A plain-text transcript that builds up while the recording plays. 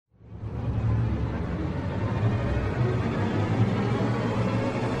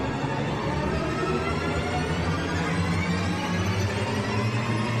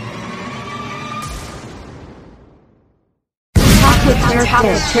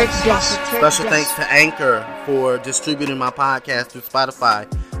Special thanks to Anchor for distributing my podcast through Spotify,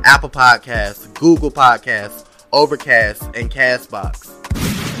 Apple Podcasts, Google Podcasts, Overcast, and Castbox.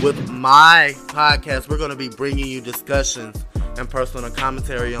 With my podcast, we're going to be bringing you discussions and personal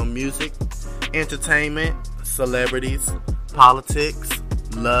commentary on music, entertainment, celebrities, politics,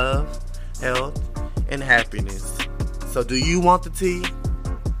 love, health, and happiness. So do you want the tea?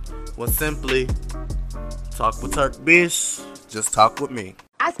 Well, simply talk with Turk Bish. Just talk with me.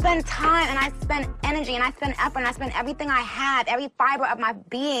 I spend time and I spend energy and I spend effort and I spend everything I have, every fiber of my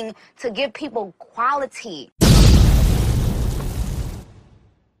being to give people quality.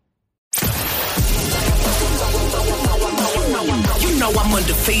 You know I'm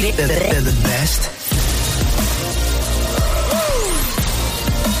undefeated. They're the best.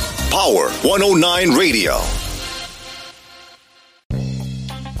 Power 109 Radio.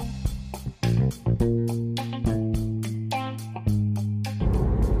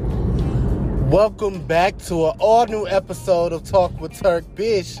 Welcome back to an all-new episode of Talk with Turk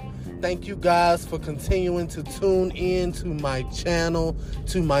Bish. Thank you guys for continuing to tune in to my channel,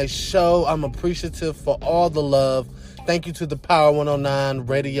 to my show. I'm appreciative for all the love. Thank you to the Power 109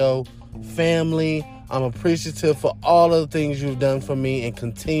 Radio family. I'm appreciative for all of the things you've done for me and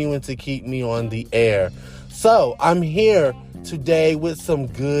continuing to keep me on the air. So, I'm here today with some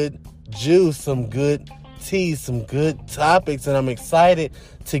good juice, some good tea, some good topics, and I'm excited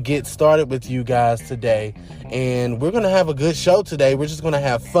to get started with you guys today. And we're going to have a good show today. We're just going to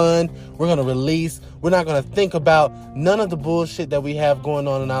have fun. We're going to release. We're not going to think about none of the bullshit that we have going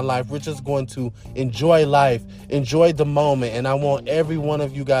on in our life. We're just going to enjoy life, enjoy the moment. And I want every one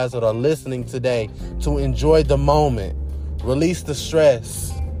of you guys that are listening today to enjoy the moment. Release the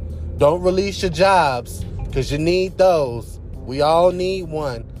stress. Don't release your jobs because you need those. We all need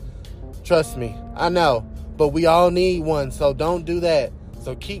one. Trust me, I know, but we all need one, so don't do that.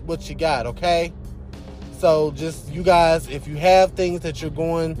 So keep what you got, okay? So just, you guys, if you have things that you're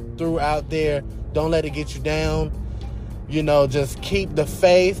going through out there, don't let it get you down. You know, just keep the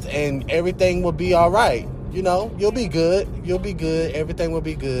faith and everything will be all right. You know, you'll be good. You'll be good. Everything will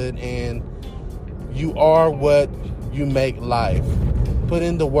be good. And you are what you make life. Put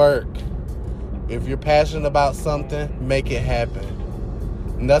in the work. If you're passionate about something, make it happen.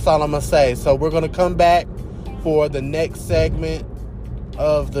 And that's all I'm going to say. So we're going to come back for the next segment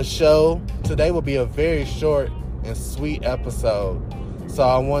of the show. Today will be a very short and sweet episode. So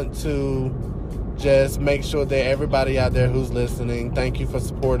I want to just make sure that everybody out there who's listening, thank you for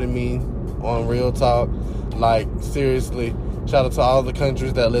supporting me on Real Talk. Like, seriously, shout out to all the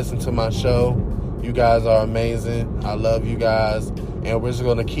countries that listen to my show. You guys are amazing. I love you guys. And we're just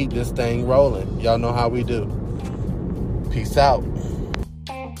going to keep this thing rolling. Y'all know how we do. Peace out.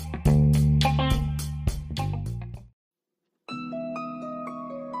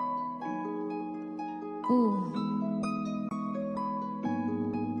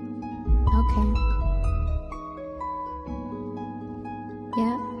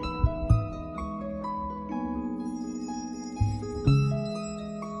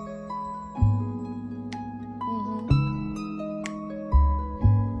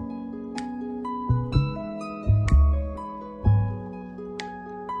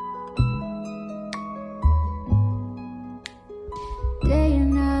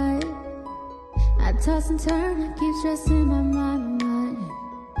 Toss and turn, I keep stressing my mind.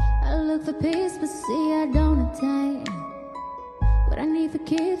 I look for peace, but see I don't attain. What I need for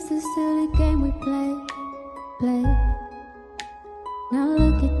keeps this silly game we play. Now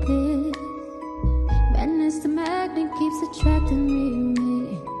look at this. Madness the magnet keeps attracting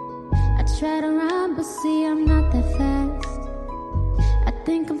me. I try to run, but see I'm not that fast. I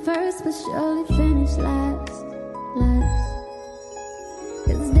think I'm first, but surely finish last.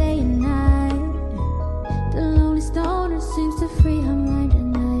 It's day and night. The lonely stoner seems to free her mind at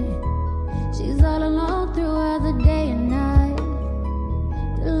night. She's all alone throughout the day and night.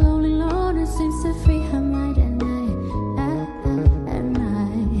 The lonely loner seems to free her mind at night. At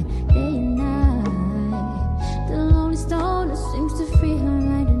night, day and night. The lonely stoner seems to free her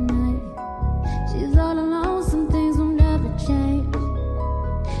mind at night. She's all alone, some things will never change.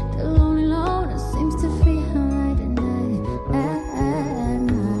 The lonely loner seems to free her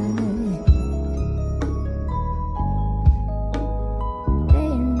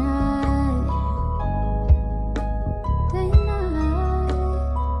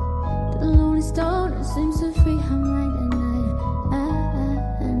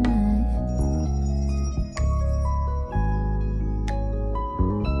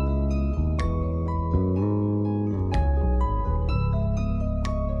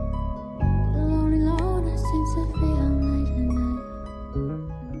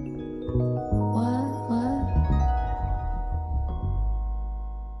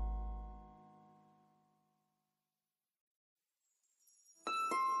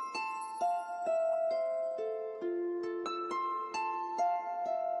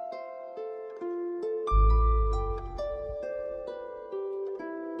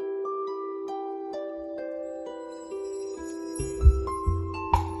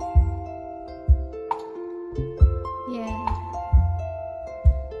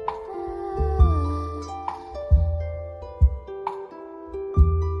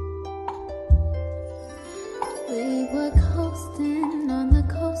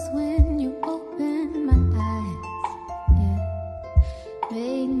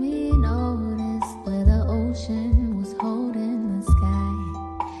me notice where the ocean was holding the sky.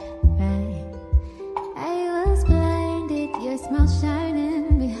 Right, I was blinded, your smile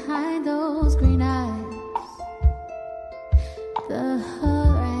shining behind those green eyes. The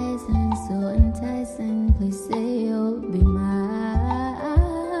horizon so enticing, please say you'll be mine.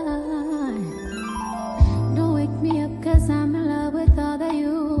 Don't wake me up, 'cause I'm in love with all that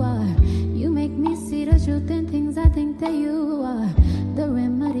you are. You make me see the truth in things I think that you are. The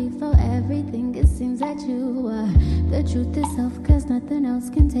remedy for everything, it seems that you are. The truth itself, 'cause nothing else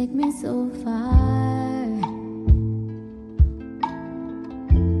can take me so far.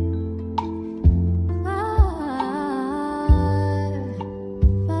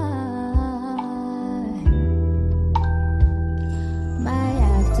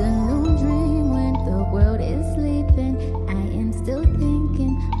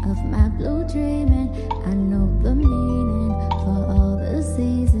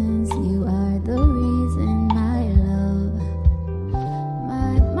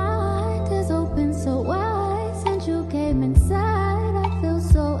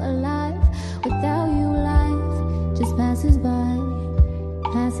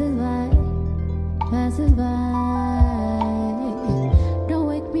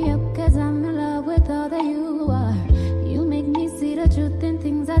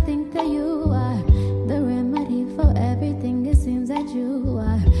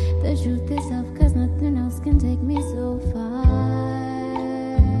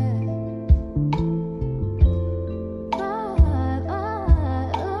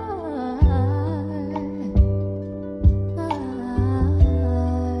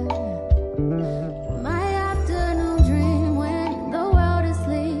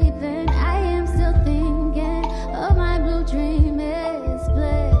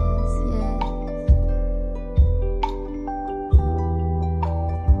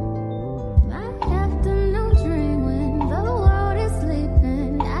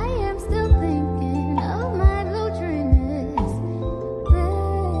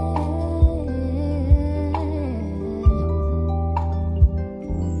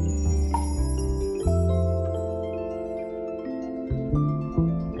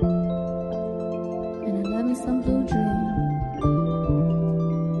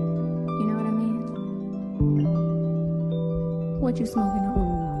 What you smoking on?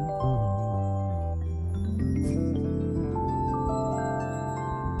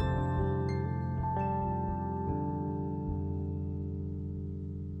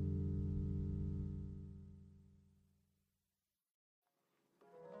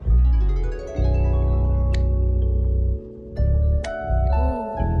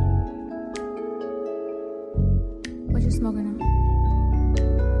 What you smoking on?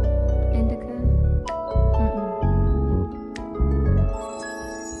 Indica?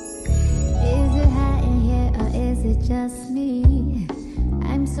 Is it hot in here or is it just me?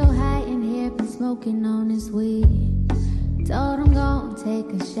 I'm so high in here, been smoking on this weed. Told him gon'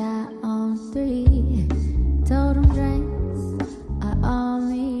 take a shot on 3. Told him drinks are on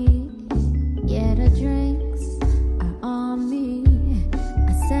me. Yeah, the drinks are on me.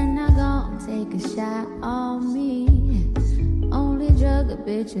 I said now gon' take a shot on me. Only drug a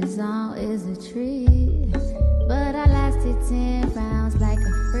bitch is on is a tree. But I lasted 10 rounds like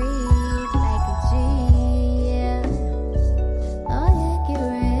a freak, like a G, yeah. Oh yeah, get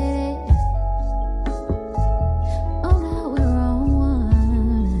ready. Oh, now we're on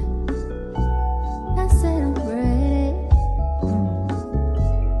one. I said I'm ready.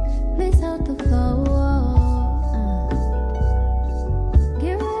 Please hold the floor.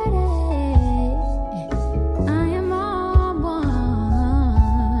 Get ready. I am on one.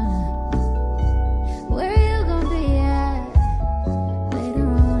 Where you gonna be at? Later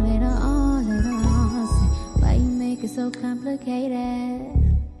on, later on, later on. Say, why you make it so complicated?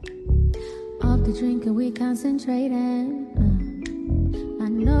 Off the drinking, we concentrating. I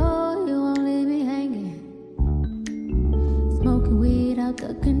know you won't leave me hanging. Smoking weed out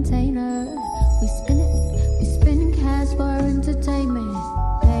the container. We spinning cash for entertainment.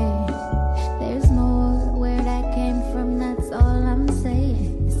 Hey, there's more where that came from, that's all I'm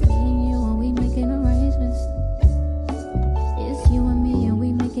saying. It's me and you and we making arrangements. It's you and me and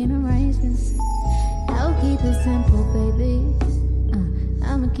we making arrangements. I'll keep it simple, baby.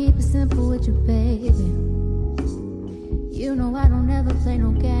 I'ma keep it simple with you, baby. You know I don't ever play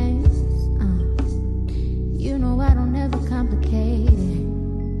no games. You know I don't ever complicate it.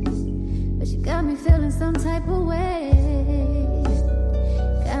 But you got me feeling some type of way.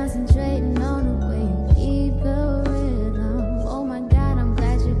 Concentrating on the way you keep the rhythm. Oh my God, I'm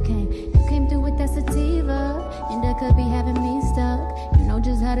glad you came. You came through with that sativa, and that could be having me stuck. You know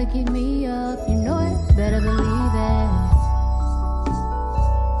just how how to keep me up. You know it, better believe it.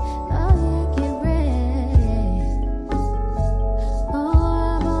 Oh yeah, get ready. Oh,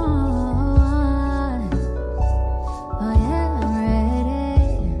 I'm on. Oh yeah, I'm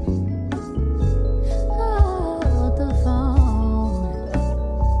ready. Hold the phone.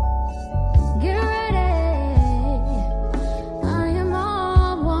 Get ready. I am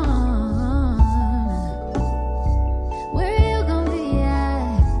on one. Where you gonna be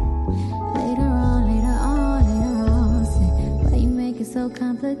at? Later on. Say, why you make it so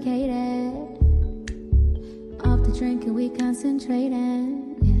complicated? Off the drinking, we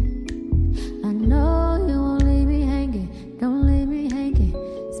concentrating. Yeah. I know you won't leave me hanging. Don't leave me hanging.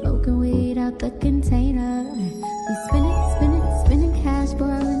 Smoking weed out the container. We spinning cash for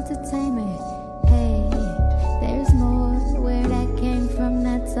our entertainment. Hey, there's more. Where that came from,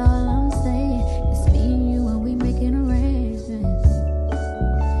 that's all I'm saying. It's me and you and we making arrangements.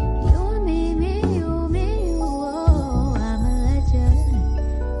 You and me, you, oh, I'ma let you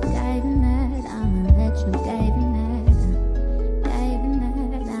dive in that. I'ma let you dive in that. Dive in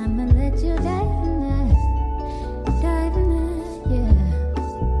that. I'ma let you dive in that. Dive in that, yeah.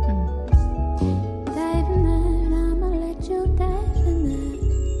 Dive in that. I'ma let you dive in that.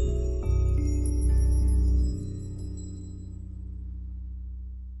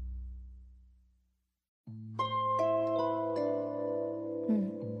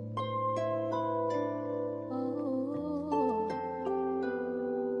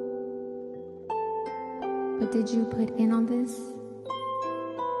 What did you put in on this?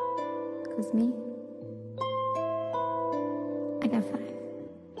 'Cause me, I got 5.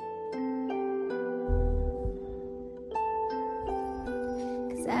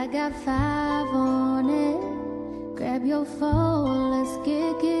 Cause I got 5 on it. Grab your phone, let's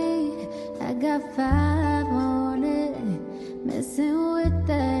get it. I got 5 on it. Messing with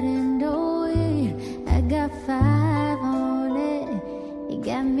that endo weed. I got 5 on it. You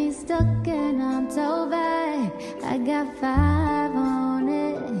got me stuck and I'm so bad. I got 5 on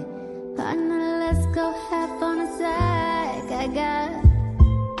it. Partner, let's go half on a sack. I got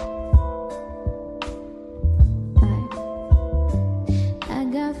 5. I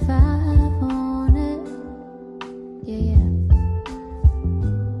got 5 on it. Yeah.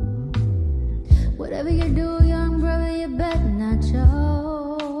 Whatever you do, young brother, you better not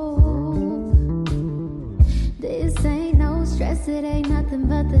choke. This ain't no stress, it ain't nothing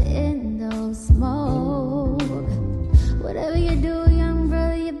but the endo smoke. Whatever you do, young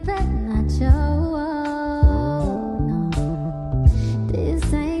brother, you better not choke. No.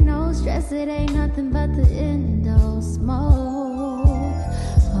 This ain't no stress, it ain't nothing but the endo smoke.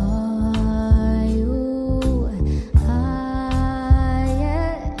 Are you high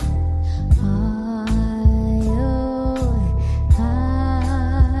yet? Are you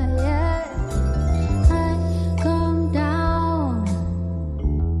high yet? I come down.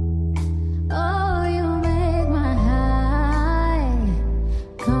 Oh, you make my high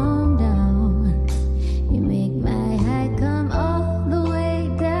come down. You make my high come all the way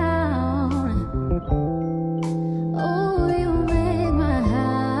down. Oh, you make my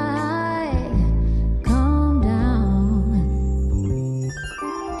high come down.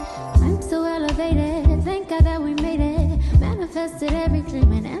 I'm so elevated, thank God that we made it. Manifested every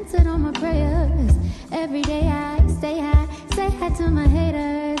dream and answered all my prayers. Every day I stay high, say hi to my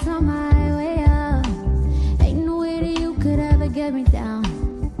haters on my way up. Ain't no way that you could ever get me down.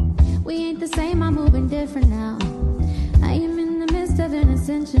 We ain't the same, I'm moving different now. I am in the midst of an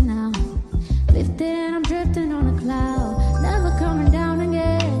ascension now. Lifted and I'm drifting on a cloud. Never coming down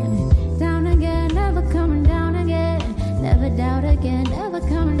again. Down again, never coming down again. Never doubt again, never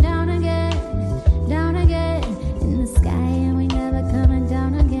coming down again. Down again. In the sky and we never coming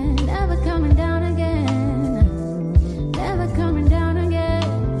down again. Never coming down again. Never coming down again.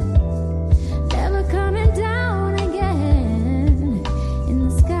 Never coming down again. In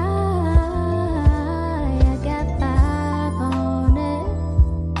the sky, I got 5 on it.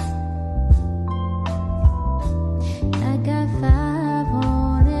 I got 5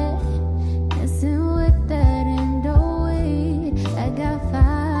 on it. Messing with that endo weed. I got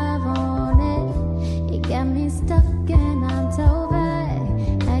 5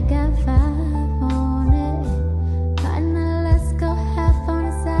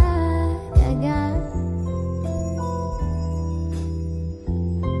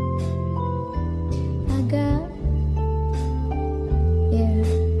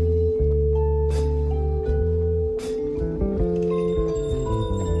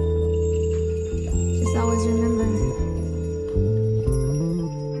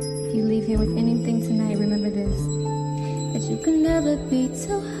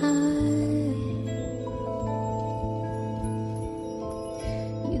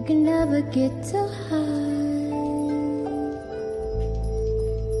 never get too high.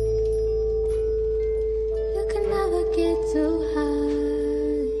 You can never get too high.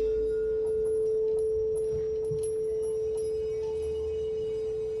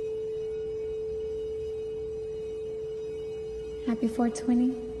 Happy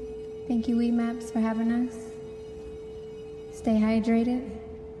 420. Thank you, Weed Maps, for having us. Stay hydrated.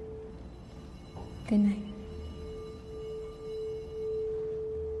 Good night.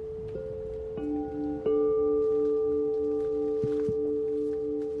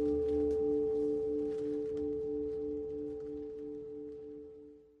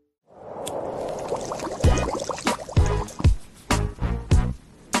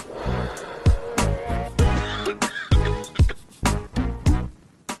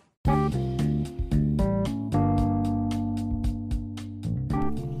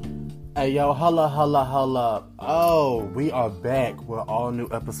 Hey yo, holla, holla, holla. Oh, we are back with an all new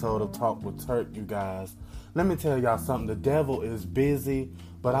episode of Talk with Turk, you guys. Let me tell y'all something. The devil is busy,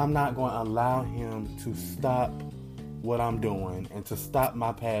 but I'm not going to allow him to stop what I'm doing and to stop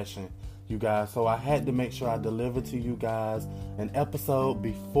my passion, you guys. So I had to make sure I deliver to you guys an episode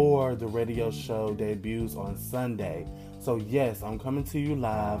before the radio show debuts on Sunday. So yes, I'm coming to you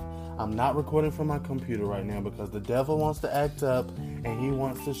live. I'm not recording from my computer right now because the devil wants to act up and he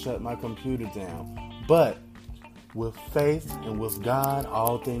wants to shut my computer down. But with faith and with God,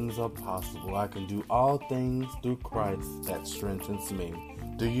 all things are possible. I can do all things through Christ that strengthens me.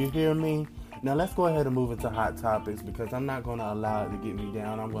 Do you hear me? Now let's go ahead and move into hot topics because I'm not going to allow it to get me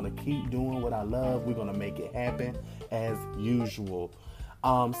down. I'm going to keep doing what I love. We're going to make it happen as usual.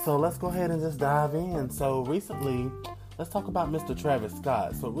 So let's go ahead and just dive in. So recently, let's talk about Mr. Travis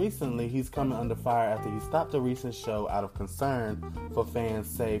Scott. So recently, he's coming under fire after he stopped a recent show out of concern for fans'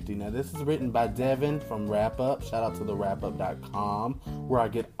 safety. Now, this is written by Devin from Wrap Up. Shout out to the wrapup.com, where I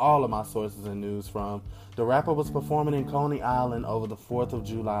get all of my sources and news from. The rapper was performing in Coney Island over the 4th of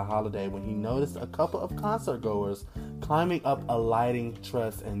July holiday when he noticed a couple of concert goers climbing up a lighting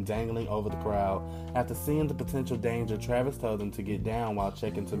truss and dangling over the crowd. After seeing the potential danger, Travis told them to get down while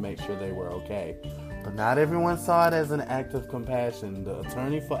checking to make sure they were okay. But not everyone saw it as an act of compassion. The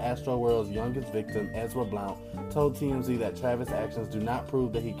attorney for Astroworld's youngest victim, Ezra Blount, told TMZ that Travis' actions do not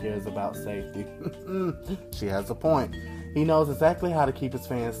prove that he cares about safety. She has a point. He knows exactly how to keep his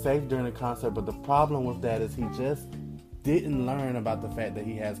fans safe during a concert, but the problem with that is he just didn't learn about the fact that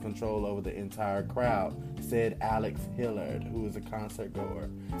he has control over the entire crowd, said Alex Hillard, who is a concert goer.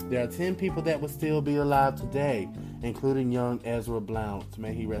 There are 10 people that would still be alive today, including young Ezra Blount.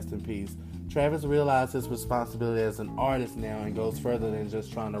 May he rest in peace. Travis realized his responsibility as an artist now and goes further than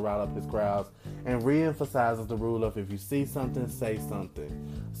just trying to rile up his crowds and re-emphasizes the rule of if you see something, say something.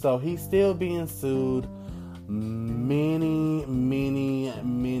 So he's still being sued many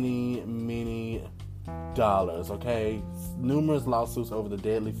dollars, okay? Numerous lawsuits over the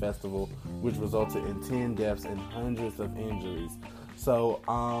deadly festival, which resulted in 10 deaths and hundreds of injuries. So,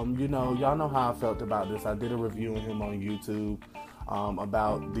 y'all know how I felt about this. I did a review of him on YouTube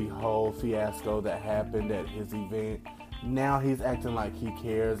about the whole fiasco that happened at his event. Now he's acting like he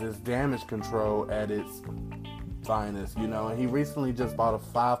cares. It's damage control at its finest, and he recently just bought a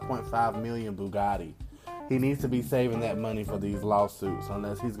 $5.5 million Bugatti. He needs to be saving that money for these lawsuits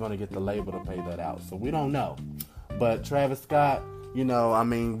unless he's going to get the label to pay that out. So we don't know. But Travis Scott,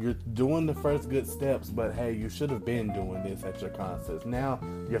 you're doing the first good steps, but hey, you should have been doing this at your concerts. Now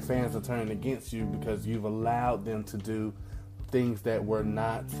your fans are turning against you because you've allowed them to do things that were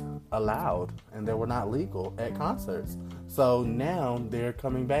not allowed and that were not legal at concerts. So now they're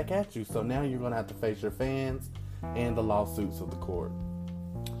coming back at you. So now you're going to have to face your fans and the lawsuits of the court.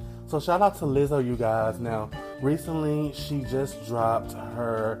 So shout out to Lizzo, you guys. Now, recently she just dropped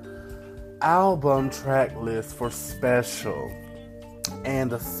her album track list for Special. And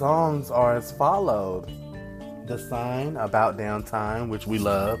the songs are as followed. The Sign, About Damn Time, which we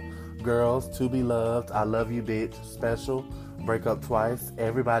love. Girls, To Be Loved, I Love You Bitch, Special, Break Up Twice,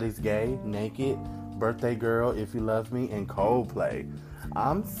 Everybody's Gay, Naked, Birthday Girl, If You Love Me, and Coldplay.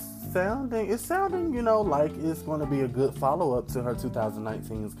 It's sounding, like it's going to be a good follow-up to her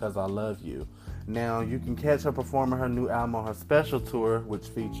 2019's Cause I Love You. Now, you can catch her performing her new album on her Special tour, which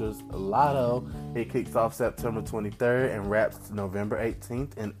features Lotto. It kicks off September 23rd and wraps November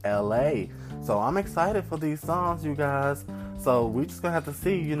 18th in LA. So I'm excited for these songs, you guys. So we just gonna have to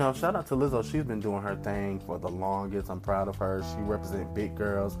see, shout out to Lizzo. She's been doing her thing for the longest. I'm proud of her. She represents big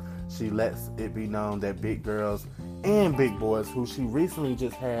girls. She lets it be known that big girls and big boys, who she recently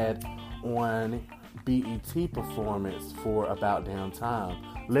just had on BET performance for About Damn Time.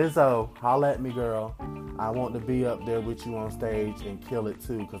 Lizzo, holla at me, girl. I want to be up there with you on stage and kill it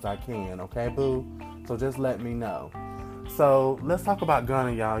too, because I can, okay, boo? So just let me know. So let's talk about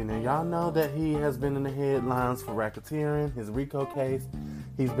Gunna, y'all. Y'all know that he has been in the headlines for racketeering, his RICO case.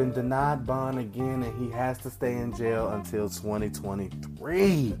 He's been denied bond again, and he has to stay in jail until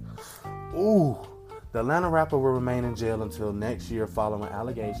 2023. Ooh. The Atlanta rapper will remain in jail until next year following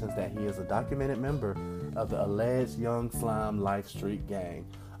allegations that he is a documented member of the alleged Young Slime Life Street gang.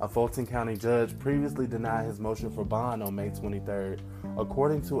 A Fulton County judge previously denied his motion for bond on May 23rd.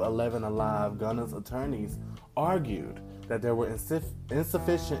 According to 11 Alive, Gunna's attorneys argued that there were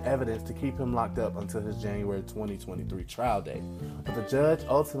insufficient evidence to keep him locked up until his January 2023 trial date. But the judge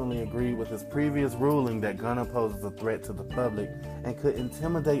ultimately agreed with his previous ruling that Gunna poses a threat to the public and could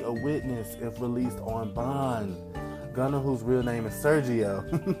intimidate a witness if released on bond. Gunna, whose real name is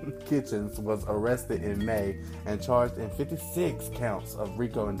Sergio Kitchens, was arrested in May and charged in 56 counts of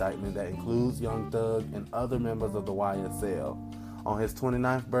RICO indictment that includes Young Thug and other members of the YSL. On his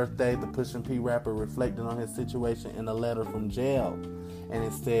 29th birthday, the Pushin P rapper reflected on his situation in a letter from jail. And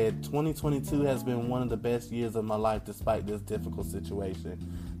it said, 2022 has been one of the best years of my life despite this difficult situation.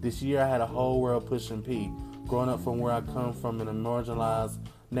 This year I had a whole world Pushin P. Growing up from where I come from in a marginalized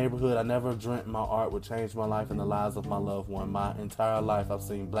neighborhood, I never dreamt my art would change my life and the lives of my loved one. My entire life I've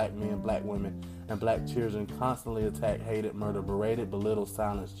seen black men, black women, and black children constantly attacked, hated, murdered, berated, belittled,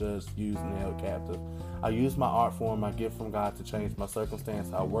 silenced, judged, used, and held captive. I used my art form, my gift from God, to change my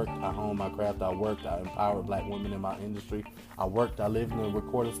circumstance. I worked, I honed my craft, I worked, I empowered black women in my industry. I worked, I lived in a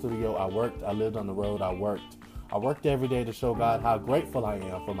recording studio, I worked, I lived on the road, I worked. I worked every day to show God how grateful I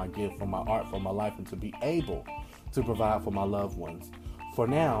am for my gift, for my art, for my life, and to be able to provide for my loved ones. For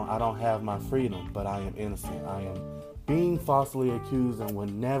now, I don't have my freedom, but I am innocent. I am being falsely accused and will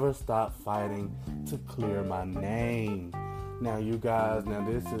never stop fighting to clear my name. Now, you guys,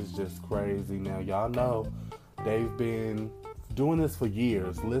 this is just crazy. Now, y'all know they've been doing this for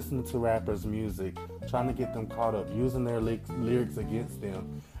years, listening to rappers' music, trying to get them caught up, using their lyrics against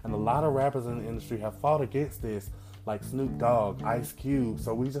them. And a lot of rappers in the industry have fought against this, like Snoop Dogg, Ice Cube.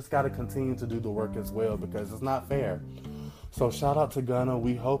 So we just got to continue to do the work as well, because it's not fair. So shout out to Gunna.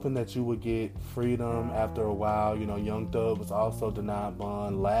 We hoping that you would get freedom after a while. Young Thug was also denied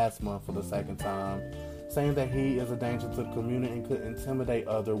bond last month for the second time, saying that he is a danger to the community and could intimidate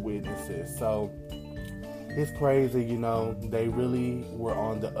other witnesses. So it's crazy, they really were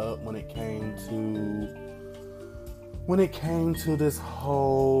on the up when it came to this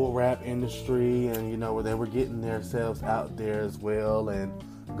whole rap industry, and where they were getting themselves out there as well, and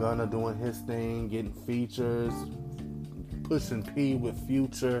Gunna doing his thing, getting features, Pushin P with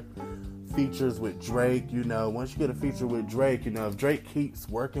Future, features with Drake. Once you get a feature with Drake, if Drake keeps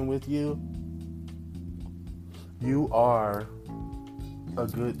working with you, you are a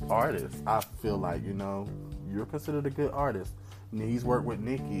good artist. I feel like, you're considered a good artist. He's worked with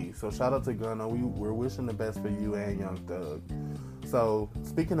Nicki, so shout out to Gunna. We're wishing the best for you and Young Thug. So,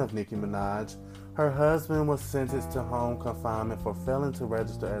 speaking of Nicki Minaj, her husband was sentenced to home confinement for failing to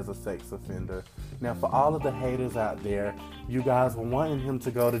register as a sex offender. Now, for all of the haters out there, you guys were wanting him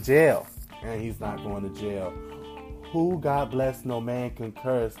to go to jail, and he's not going to jail. Who, God bless, no man can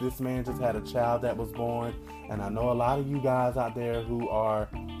curse. This man just had a child that was born, and I know a lot of you guys out there who are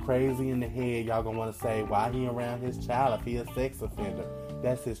crazy in the head, y'all gonna want to say, why he around his child if he a sex offender?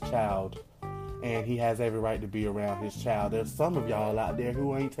 That's his child, and he has every right to be around his child. There's some of y'all out there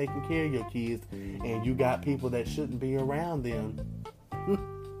who ain't taking care of your kids, and you got people that shouldn't be around them.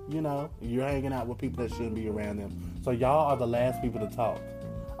 You're hanging out with people that shouldn't be around them. So y'all are the last people to talk.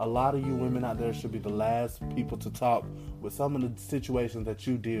 A lot of you women out there should be the last people to talk with some of the situations that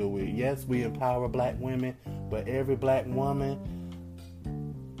you deal with. Yes, we empower black women, but every black woman,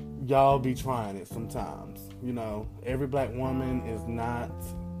 y'all be trying it sometimes. Every black woman is not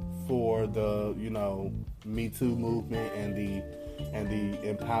for the, Me Too movement and the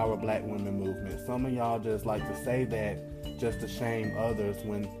Empower Black Women movement. Some of y'all just like to say that just to shame others,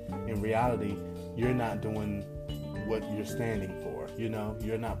 when in reality, you're not doing what you're standing for.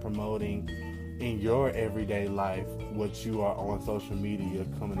 You're not promoting in your everyday life what you are on social media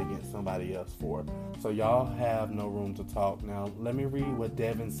coming against somebody else for. So y'all have no room to talk. Now, let me read what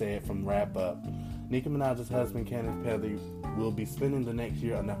Devin said from Wrap Up. Nicki Minaj's husband, Kenneth Petty, will be spending the next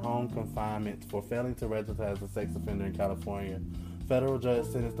year under home confinement for failing to register as a sex offender in California. Federal judge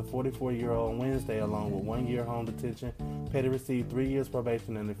sentenced the 44-year-old on Wednesday along with 1 year home detention. Petty received 3 years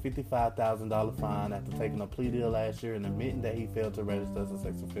probation and a $55,000 fine after taking a plea deal last year and admitting that he failed to register as a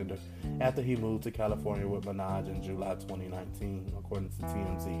sex offender after he moved to California with Minaj in July 2019, according to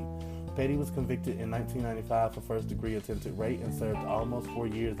TMZ. Petty was convicted in 1995 for first-degree attempted rape and served almost 4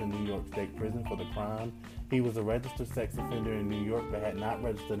 years in New York State Prison for the crime. He was a registered sex offender in New York but had not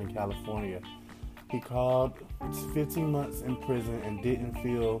registered in California. He called 15 months in prison and didn't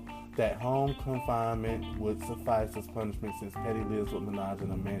feel that home confinement would suffice as punishment since Petty lives with Minaj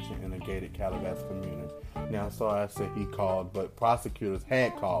in a mansion in a gated Calabasas community. Now, sorry I said he called, but prosecutors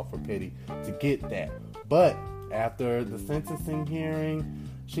had called for Petty to get that. But after the sentencing hearing,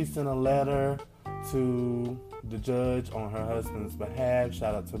 she sent a letter to the judge on her husband's behalf.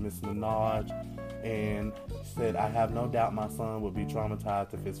 Shout out to Miss Minaj. And said, "I have no doubt my son would be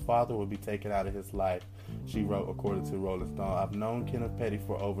traumatized if his father would be taken out of his life," she wrote, according to Rolling Stone. "I've known Kenneth Petty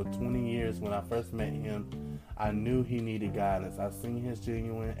for over 20 years. When I first met him, I knew he needed guidance. I've seen his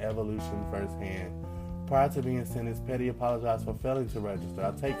genuine evolution firsthand." Prior to being sentenced, Petty apologized for failing to register.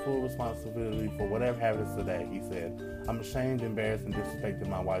 "I take full responsibility for whatever happens today," he said. "I'm ashamed, embarrassed, and disrespected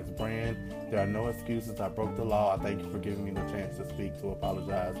my wife's brand. There are no excuses. I broke the law. I thank you for giving me the chance to speak, to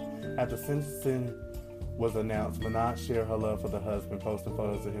apologize." After sentencing was announced, Minaj shared her love for the husband, posting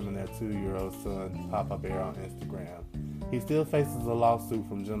photos of him and their 2-year-old son, Papa Bear, on Instagram. He still faces a lawsuit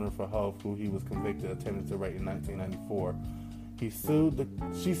from Jennifer Hope, who he was convicted of attempted rape in 1994. She sued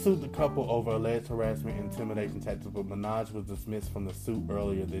the couple over alleged harassment and intimidation tactics, but Minaj was dismissed from the suit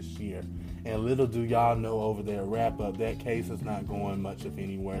earlier this year. And little do y'all know over there, wrap up, that case is not going much of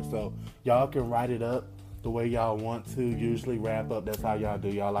anywhere. So y'all can write it up the way y'all want to. Usually wrap up, that's how y'all do.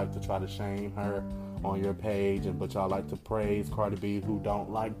 Y'all like to try to shame her on your page, but y'all like to praise Cardi B, who don't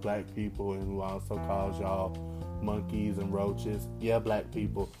like black people and who also calls y'all monkeys and roaches. Yeah, black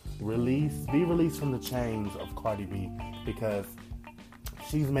people, be released from the chains of Cardi B, because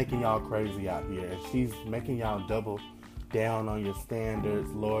she's making y'all crazy out here, and she's making y'all double down on your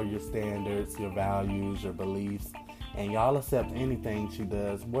standards, lower your standards, your values, your beliefs, and y'all accept anything she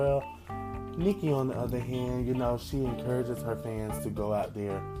does. Well, Nicki, on the other hand, she encourages her fans to go out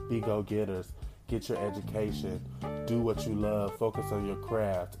there, be go-getters, get your education, do what you love, focus on your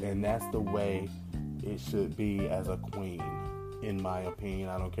craft, and that's the way it should be as a queen, in my opinion.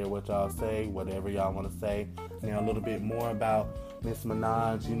 I don't care what y'all say, whatever y'all want to say. Now, a little bit more about Miss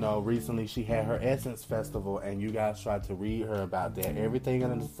Minaj. Recently she had her Essence Festival, and you guys tried to read her about that. Everything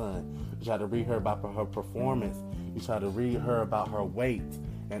under the sun. You tried to read her about her performance. You tried to read her about her weight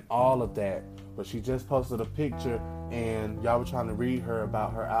and all of that. But she just posted a picture, and y'all were trying to read her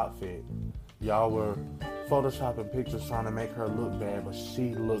about her outfit. Y'all were photoshopping pictures trying to make her look bad, but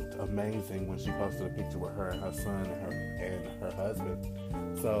she looked amazing when she posted a picture with her and her son and her husband.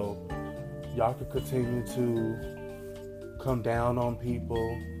 So y'all can continue to come down on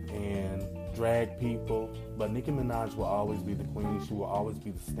people and drag people, but Nicki Minaj will always be the queen. She will always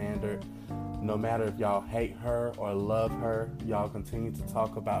be the standard. No matter if y'all hate her or love her, y'all continue to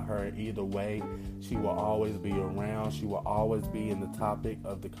talk about her either way. She will always be around. She will always be in the topic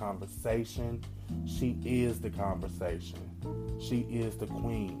of the conversation. She is the conversation. She is the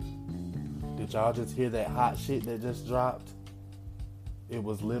queen. Did y'all just hear that hot shit that just dropped? It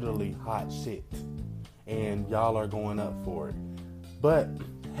was literally hot shit. And y'all are going up for it. But,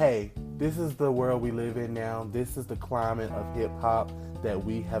 hey, this is the world we live in now. This is the climate of hip-hop that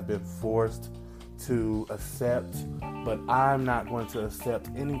we have been forced to accept. But I'm not going to accept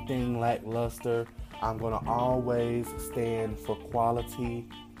anything lackluster. I'm going to always stand for quality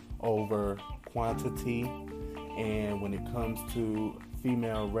over quantity. And when it comes to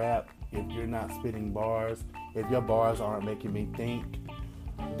female rap, if you're not spitting bars, if your bars aren't making me think,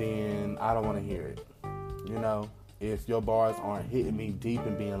 then I don't want to hear it. If your bars aren't hitting me deep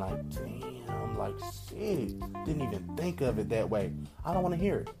and being like, damn, like shit, didn't even think of it that way, I don't want to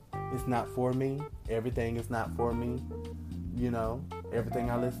hear it. It's not for me. Everything is not for me.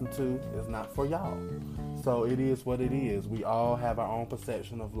 Everything I listen to is not for y'all. So it is what it is. We all have our own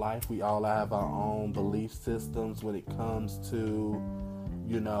perception of life. We all have our own belief systems when it comes to,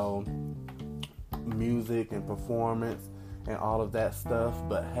 music and performance and all of that stuff.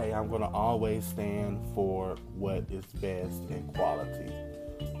 But hey, I'm going to always stand for what is best in quality.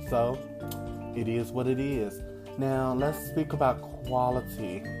 So it is what it is. Now let's speak about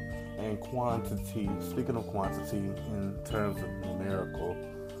quality and quantity. Speaking of quantity in terms of numerical,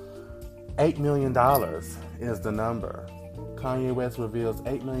 $8 million is the number. Kanye West reveals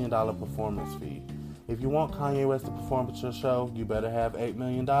 $8 million performance fee. If you want Kanye West to perform at your show, you better have $8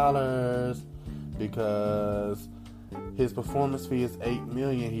 million, because his performance fee is $8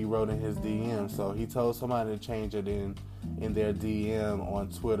 million, he wrote in his DM. So he told somebody to change it in in their DM on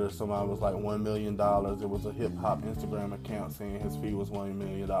Twitter. Somebody was like $1 million. It was a hip-hop Instagram account saying his fee was $1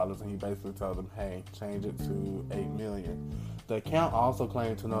 million, and he basically told them, hey, change it to $8 million. The account also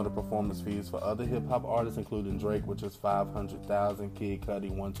claimed to know the performance fees for other hip-hop artists, including Drake, which is $500,000, Kid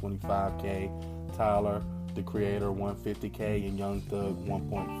Cudi, $125K, Tyler, the Creator, $150K, and Young Thug,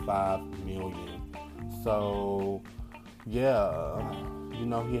 $1.5 million. So, yeah, you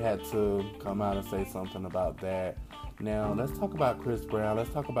know, he had to come out and say something about that. Now, let's talk about Chris Brown. Let's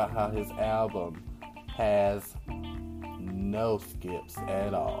talk about how his album has no skips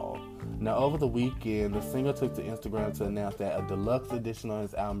at all. Now, over the weekend, the singer took to Instagram to announce that a deluxe edition on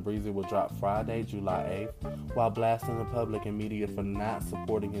his album Breezy will drop Friday, July 8th, while blasting the public and media for not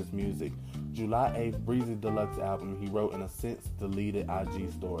supporting his music. July 8th, Breezy Deluxe album, he wrote in a since-deleted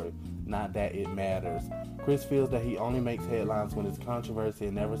IG story. Not that it matters. Chris feels that he only makes headlines when it's controversy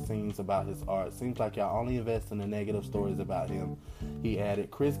and never sings about his art. Seems like y'all only invest in the negative stories about him. He added,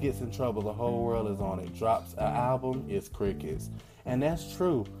 Chris gets in trouble, the whole world is on it. Drops an album, it's crickets. And that's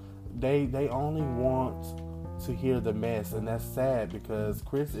true. They only want to hear the mess, and that's sad because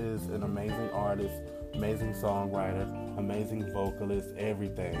Chris is an amazing artist, amazing songwriter, amazing vocalist,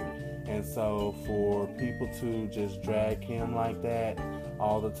 everything. And so for people to just drag him like that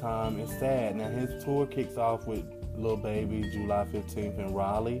all the time, it's sad. Now his tour kicks off with Lil Baby July 15th in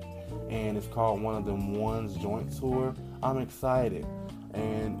Raleigh, and it's called One of Them Ones Joint Tour. I'm excited.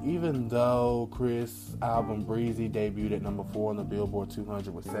 And even though Chris' album Breezy debuted at number 4 on the Billboard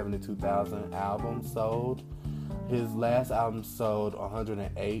 200 with 72,000 albums sold, his last album sold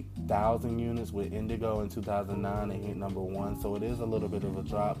 108,000 units with Indigo in 2009 and hit number 1. So it is a little bit of a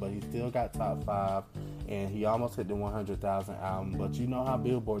drop, but he still got top 5, and he almost hit the 100,000 album. But you know how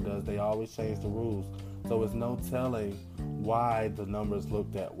Billboard does, they always change the rules. So it's no telling why the numbers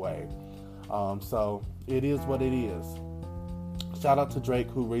look that way. So it is what it is. Shout out to Drake,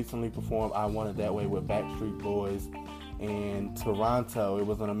 who recently performed I Want It That Way with Backstreet Boys in Toronto. It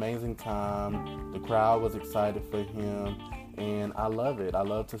was an amazing time. The crowd was excited for him, and I love it. I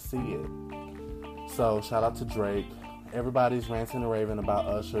love to see it. So shout out to Drake. Everybody's ranting and raving about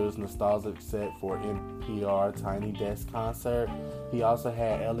Usher's nostalgic set for NPR Tiny Desk concert. He also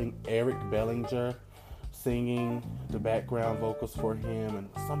had Eric Bellinger singing the background vocals for him, and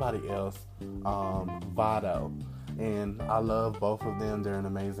somebody else, Vado. And I love both of them. They're an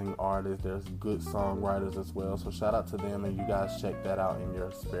amazing artist. They're good songwriters as well. So shout out to them, and you guys check that out in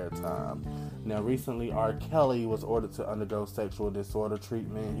your spare time. Now, recently, R. Kelly was ordered to undergo sexual disorder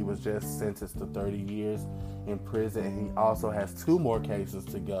treatment. He was just sentenced to 30 years in prison, and he also has 2 more cases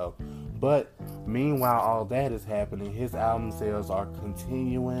to go. But meanwhile, all that is happening, his album sales are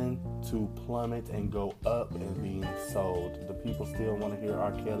continuing to plummet and go up and being sold. The people still want to hear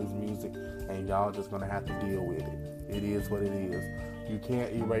R. Kelly's music, and y'all just going to have to deal with it. It is what it is. You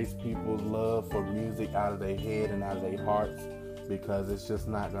can't erase people's love for music out of their head and out of their hearts, because it's just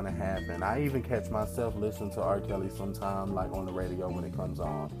not going to happen. I even catch myself listening to R. Kelly sometime, like on the radio when it comes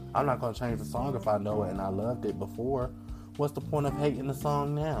on. I'm not going to change the song if I know it and I loved it before. What's the point of hating the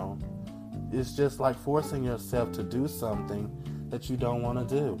song now? It's just like forcing yourself to do something that you don't want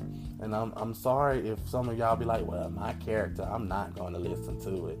to do. And I'm sorry if some of y'all be like, well, my character, I'm not going to listen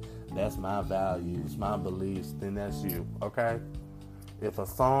to it. That's my values, my beliefs, then that's you, okay? If a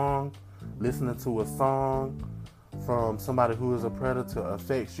song, listening to a song from somebody who is a predator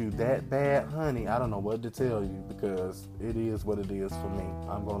affects you that bad, honey, I don't know what to tell you, because it is what it is for me.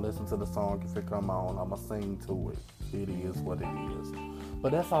 I'm going to listen to the song if it come on. I'm going to sing to it. It is what it is.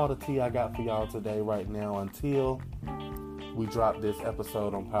 But that's all the tea I got for y'all today right now until we drop this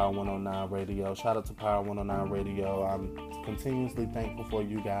episode on Power 109 Radio. Shout out to Power 109 Radio. I'm continuously thankful for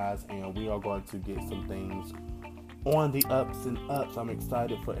you guys, and we are going to get some things on the ups and ups. I'm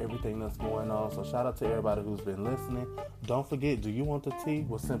excited for everything that's going on. So shout out to everybody who's been listening. Don't forget, do you want the tea?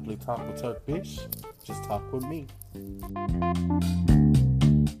 Well, simply talk with Turk Bish. Just talk with me.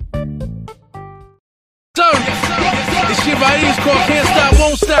 This shit right here is called Can't Stop,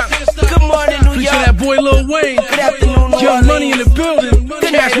 Won't Stop. Good morning, New York. Featuring that boy Lil Wayne. Good afternoon, New Young Money in the building.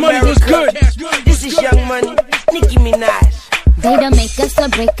 Cash Money was good. This is Young Money, Nicki Minaj. They don't make us or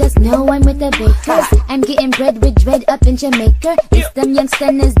break us, no, I'm with the bakers. I'm getting bread with dread up in Jamaica. It's them young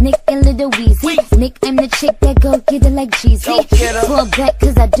stunners, Nick and Little Weezy. Nick, I'm the chick that go get it like Jeezy. Fall back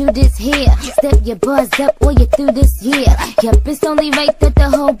cause I do this here. Step your bars up or you through this year. Yup, it's only right that the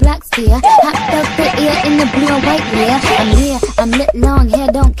whole block's here. Hopped out the air in the blue and white layer. I'm here, I'm lit, long hair,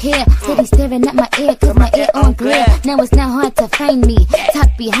 don't care. Steady staring at my ear cause my ear on glare. Now it's not hard to find me.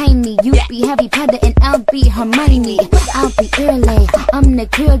 Talk behind me, you be Harry Potter and I'll be Hermione. I'll be early, I'm in the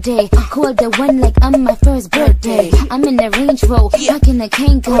girl day. Call the one like I'm my first birthday. I'm in the Range Rover, rocking the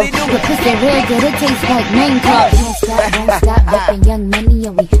Kanko. The pussy real good, it tastes like mango. Don't stop, rapping Young Money,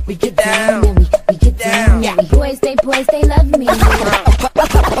 and we get down, and we get down, and we boys, they love me.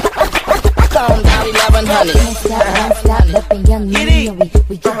 Calm down, 1100. Don't stop, rapping Young Money, and we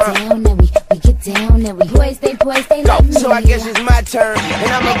get down, and we get down, and we boys, they love me. So I guess it's my turn,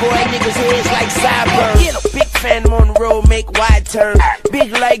 and I'ma go at niggas' heads like sideburns. Big phantom on the road, make wide turn.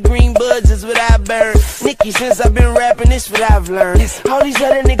 Big like green buds is what I burn. Nicky, since I've been rapping, this what I've learned. All these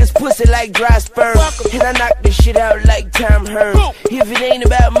other niggas pussy like dry sperm, and I knock this shit out like Tom Hearn. If it ain't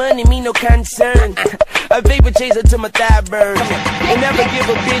about money, me no concern. A paper chaser till my thigh burn, and never give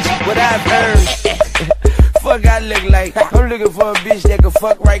a bitch what I've earned. Fuck I look like, I'm looking for a bitch that can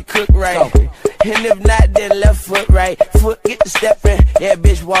fuck right, cook right. And if not, then left foot right. Foot get the step in, yeah,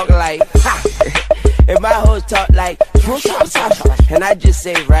 bitch walk like. And my hoes talk like, and I just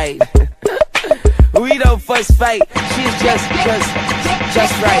say right. We don't fuss fight, she's just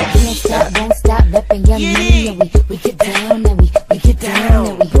right. Don't stop, rapping Young Money, and we get down, and we get down,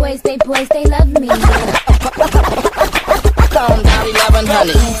 and we boys, they love me. Calm down,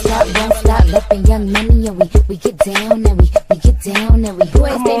 1100. Don't stop, rapping Young Money, and we get down, and we get down, and we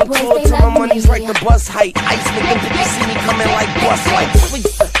boys, I'm they on tour till my love money's me. right to bus height. Ice make them bitches see me coming like bus lights.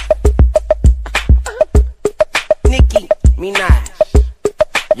 Nicki Minaj,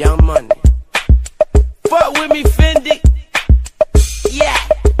 Young Money. Fuck with me, Fendi. Yeah.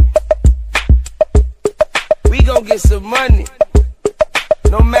 We gon' get some money.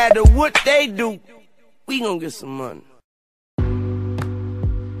 No matter what they do, we gon' get some money.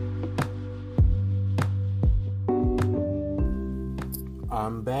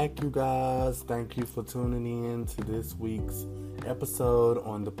 I'm back, you guys. Thank you for tuning in to this week's episode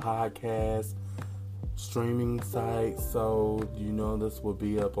on the podcast streaming sites. So you know this will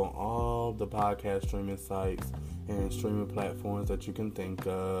be up on all the podcast streaming sites and streaming platforms that you can think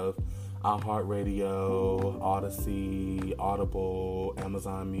of: iHeartRadio, Odyssey, Audible,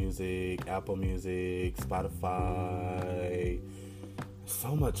 Amazon Music, Apple Music, Spotify,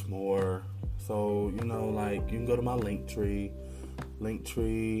 so much more. So you know, like, you can go to my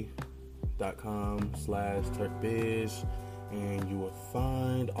linktree.com/TurkBish, and you will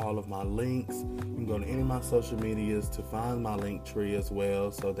find all of my links. You can go to any of my social medias to find my link tree as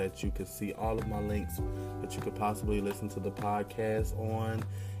well, so that you can see all of my links that you could possibly listen to the podcast on.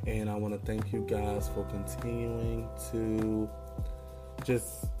 And I want to thank you guys for continuing to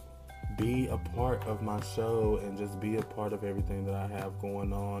just be a part of my show and just be a part of everything that I have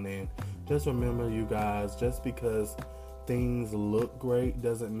going on. And just remember, you guys, just because things look great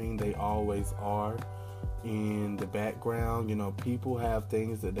doesn't mean they always are. In the background, you know, people have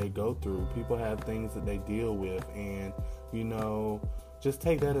things that they go through, people have things that they deal with, and you know, just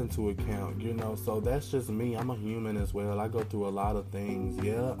take that into account. You know, so that's just me. I'm a human as well. I go through a lot of things.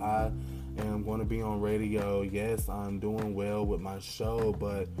 Yeah, I am going to be on radio. Yes, I'm doing well with my show,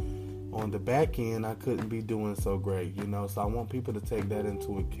 but on the back end, I couldn't be doing so great, you know. So I want people to take that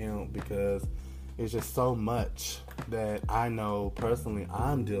into account, because it's just so much that I know personally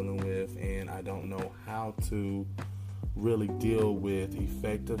I'm dealing with, and I don't know how to really deal with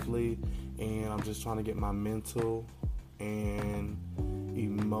effectively. And I'm just trying to get my mental and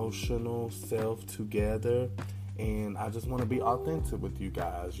emotional self together, and I just want to be authentic with you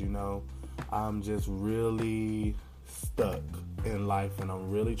guys. You know, I'm just really stuck in life, and I'm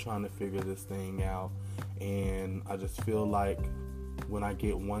really trying to figure this thing out, and I just feel like when I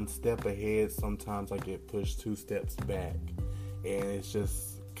get one step ahead, sometimes I get pushed 2 steps back, and it's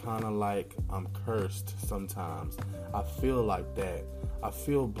just kind of like I'm cursed sometimes. I feel like that. I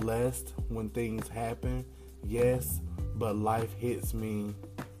feel blessed when things happen, yes, but life hits me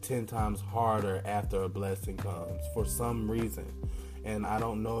 10 times harder after a blessing comes for some reason. And I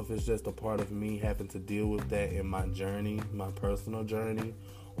don't know if it's just a part of me having to deal with that in my journey, my personal journey,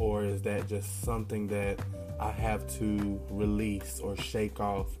 or is that just something that I have to release or shake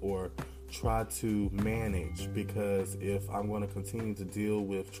off or try to manage? Because if I'm going to continue to deal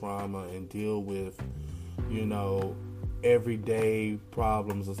with trauma and deal with, you know, everyday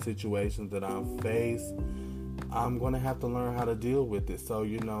problems or situations that I face, I'm going to have to learn how to deal with it. So,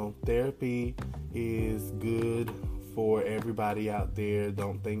 you know, therapy is good for everybody out there.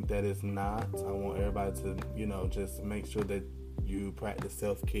 Don't think that it's not. I want everybody to, you know, just make sure that you practice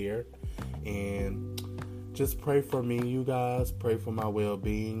self-care, and just pray for me, you guys. Pray for my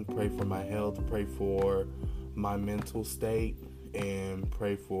well-being, pray for my health, pray for my mental state, and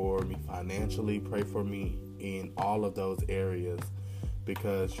pray for me financially. Pray for me in all of those areas,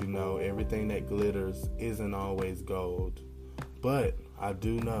 because, you know, everything that glitters isn't always gold. But I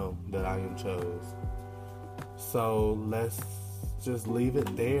do know that I am chose. So let's just leave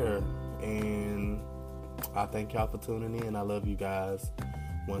it there. And I thank y'all for tuning in. I love you guys.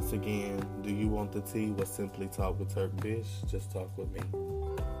 Once again, do you want the tea with Simply Talk with Turk Bish? Just talk with me.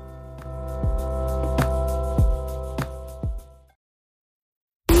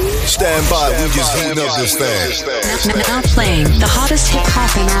 Stand by, we just heating up this thing. Now playing the hottest hip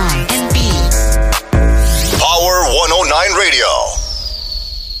hop and R&B. Power 109 Radio.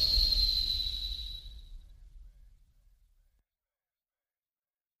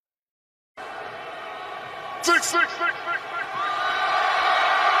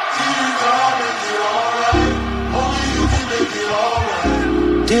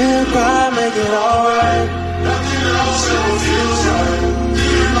 Dear God, make it alright. Nothing else ever feels right.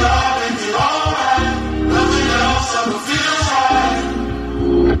 Dear God, make it alright. Nothing else ever feels right.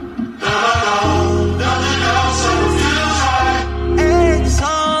 No, nothing else ever feels right.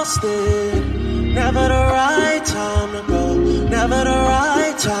 Exhausted, never the right time to go. Never the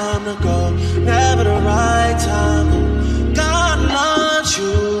right time to go. Never the right time to go. God loves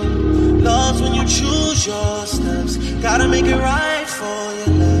you. Loves when you choose your steps. Gotta make it right for your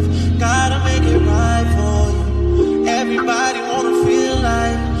left. Gotta make it right for you. Everybody wanna feel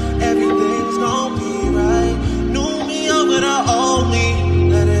like everything's gonna be right. New me over the old me.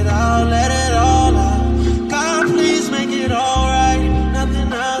 Let it all out. God, please make it alright.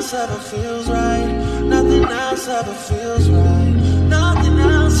 Nothing else ever feels right. Nothing else ever feels right. Nothing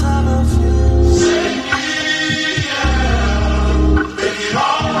else ever feels right. Make it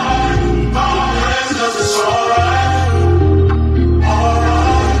alright. Always, 'cause it's alright.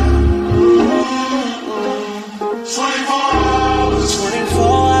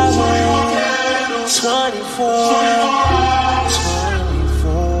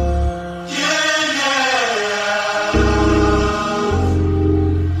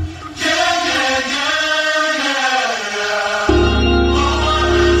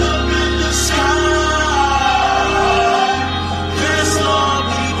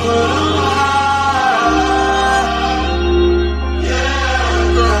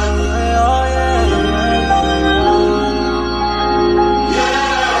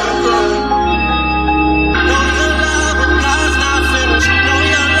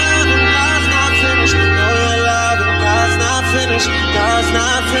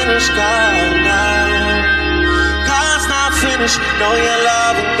 Know your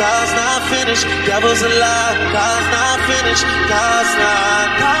love and God's not finished. Devil's alive, God's not finished. God's not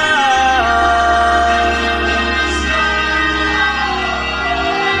done.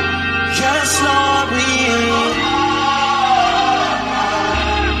 Yes, Lord,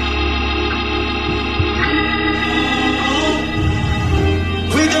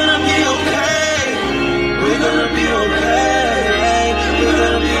 we're gonna be okay. We're gonna be okay. We're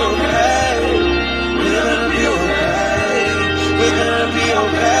gonna be okay. We're gonna be okay. We're gonna be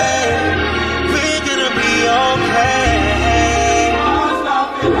okay. We're gonna be okay.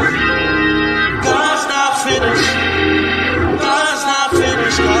 God's not finished. God's not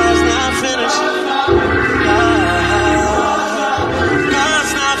finished. God's not finished.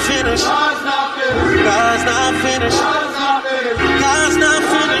 God's not finished. God's not finished. God's not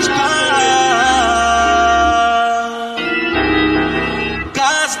finished.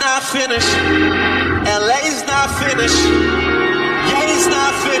 God's not finished. LA's not finished. Ye's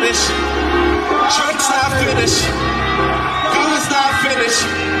not finished. Drake's not finished. B's not finished.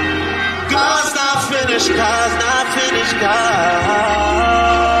 God's not finished. God's not finished. God.